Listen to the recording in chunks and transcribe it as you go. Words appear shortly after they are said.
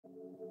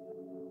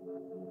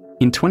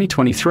In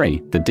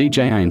 2023, the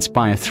DJI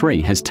Inspire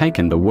 3 has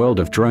taken the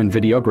world of drone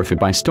videography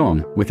by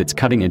storm with its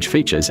cutting-edge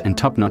features and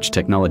top-notch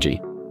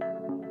technology.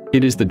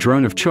 It is the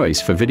drone of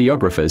choice for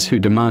videographers who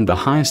demand the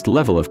highest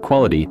level of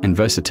quality and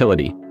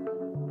versatility.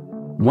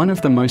 One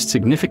of the most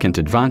significant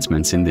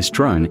advancements in this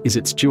drone is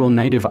its dual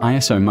native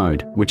ISO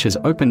mode, which has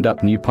opened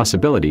up new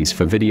possibilities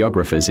for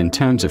videographers in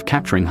terms of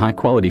capturing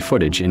high-quality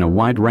footage in a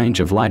wide range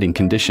of lighting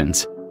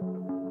conditions.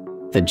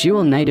 The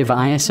dual native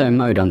ISO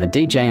mode on the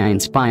DJI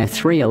Inspire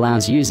 3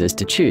 allows users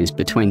to choose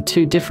between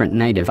two different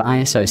native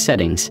ISO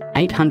settings,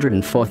 800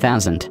 and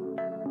 4000.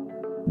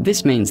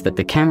 This means that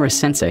the camera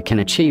sensor can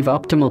achieve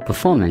optimal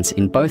performance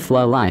in both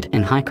low light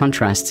and high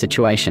contrast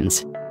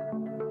situations.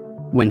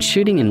 When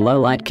shooting in low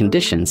light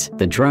conditions,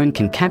 the drone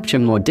can capture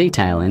more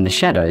detail in the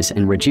shadows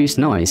and reduce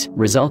noise,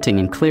 resulting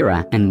in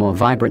clearer and more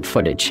vibrant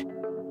footage.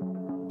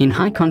 In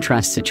high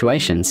contrast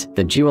situations,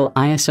 the dual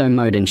ISO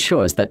mode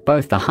ensures that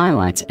both the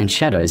highlights and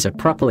shadows are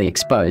properly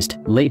exposed,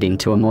 leading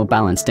to a more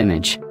balanced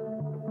image.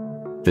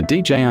 The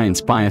DJI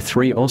Inspire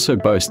 3 also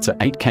boasts a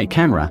 8K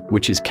camera,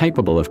 which is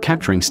capable of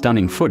capturing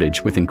stunning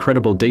footage with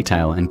incredible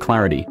detail and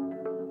clarity.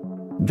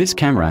 This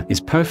camera is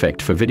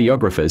perfect for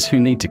videographers who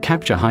need to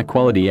capture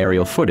high-quality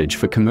aerial footage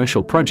for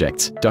commercial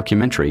projects,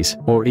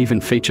 documentaries, or even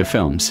feature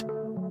films.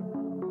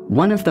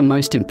 One of the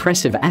most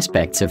impressive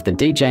aspects of the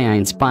DJI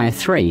Inspire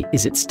 3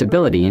 is its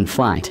stability in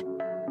flight.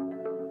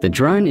 The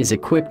drone is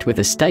equipped with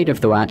a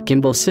state-of-the-art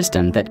gimbal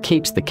system that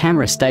keeps the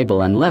camera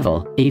stable and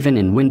level, even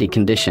in windy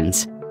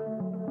conditions.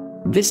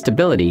 This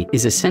stability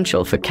is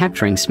essential for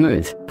capturing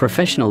smooth,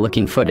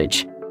 professional-looking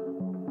footage.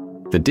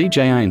 The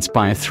DJI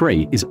Inspire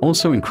 3 is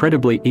also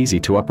incredibly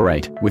easy to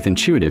operate, with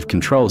intuitive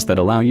controls that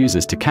allow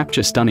users to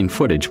capture stunning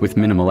footage with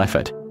minimal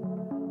effort.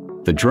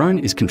 The drone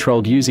is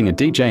controlled using a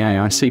DJI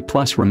RC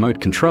Plus remote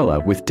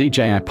controller with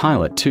DJI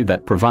Pilot 2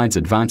 that provides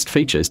advanced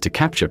features to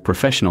capture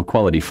professional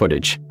quality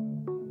footage.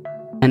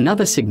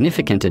 Another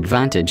significant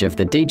advantage of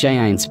the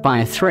DJI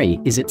Inspire 3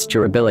 is its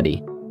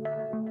durability.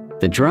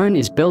 The drone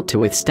is built to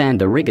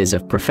withstand the rigors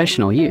of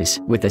professional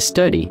use, with a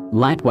sturdy,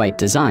 lightweight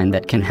design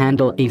that can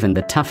handle even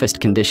the toughest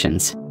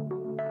conditions.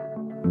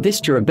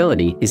 This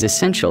durability is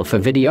essential for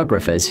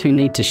videographers who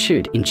need to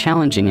shoot in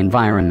challenging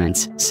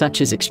environments, such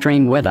as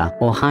extreme weather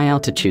or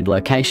high-altitude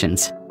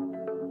locations.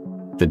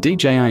 The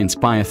DJI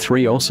Inspire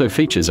 3 also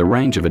features a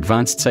range of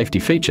advanced safety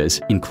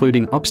features,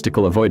 including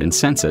obstacle avoidance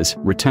sensors,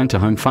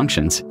 return-to-home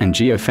functions, and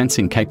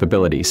geofencing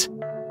capabilities.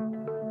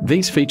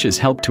 These features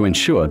help to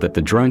ensure that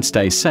the drone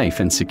stays safe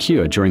and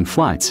secure during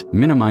flights,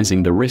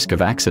 minimizing the risk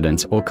of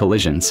accidents or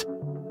collisions.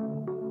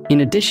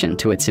 In addition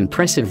to its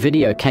impressive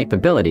video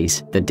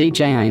capabilities, the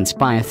DJI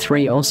Inspire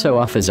 3 also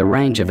offers a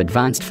range of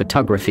advanced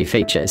photography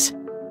features.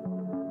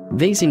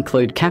 These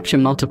include capture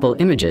multiple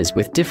images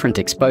with different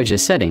exposure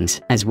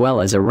settings, as well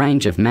as a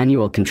range of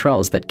manual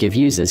controls that give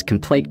users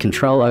complete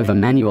control over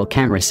manual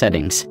camera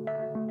settings.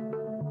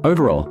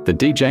 Overall, the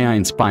DJI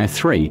Inspire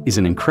 3 is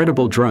an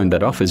incredible drone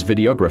that offers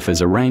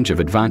videographers a range of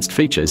advanced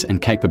features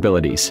and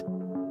capabilities.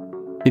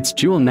 Its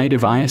dual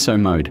native ISO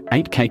mode,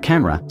 8K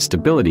camera,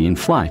 stability in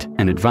flight,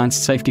 and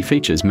advanced safety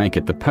features make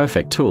it the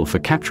perfect tool for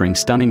capturing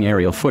stunning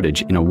aerial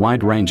footage in a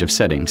wide range of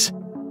settings.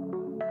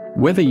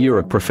 Whether you're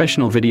a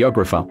professional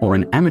videographer or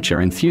an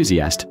amateur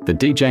enthusiast, the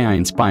DJI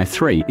Inspire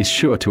 3 is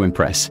sure to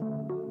impress.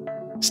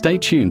 Stay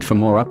tuned for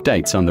more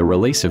updates on the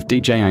release of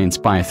DJI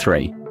Inspire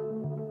 3.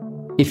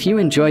 If you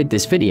enjoyed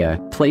this video,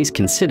 please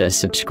consider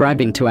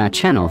subscribing to our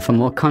channel for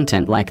more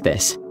content like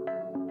this.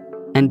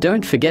 And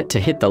don't forget to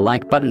hit the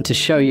like button to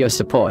show your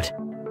support.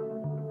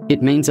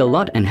 It means a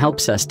lot and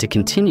helps us to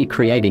continue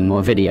creating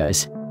more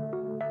videos.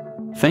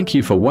 Thank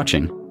you for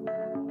watching.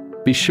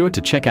 Be sure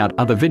to check out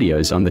other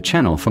videos on the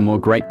channel for more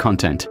great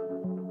content.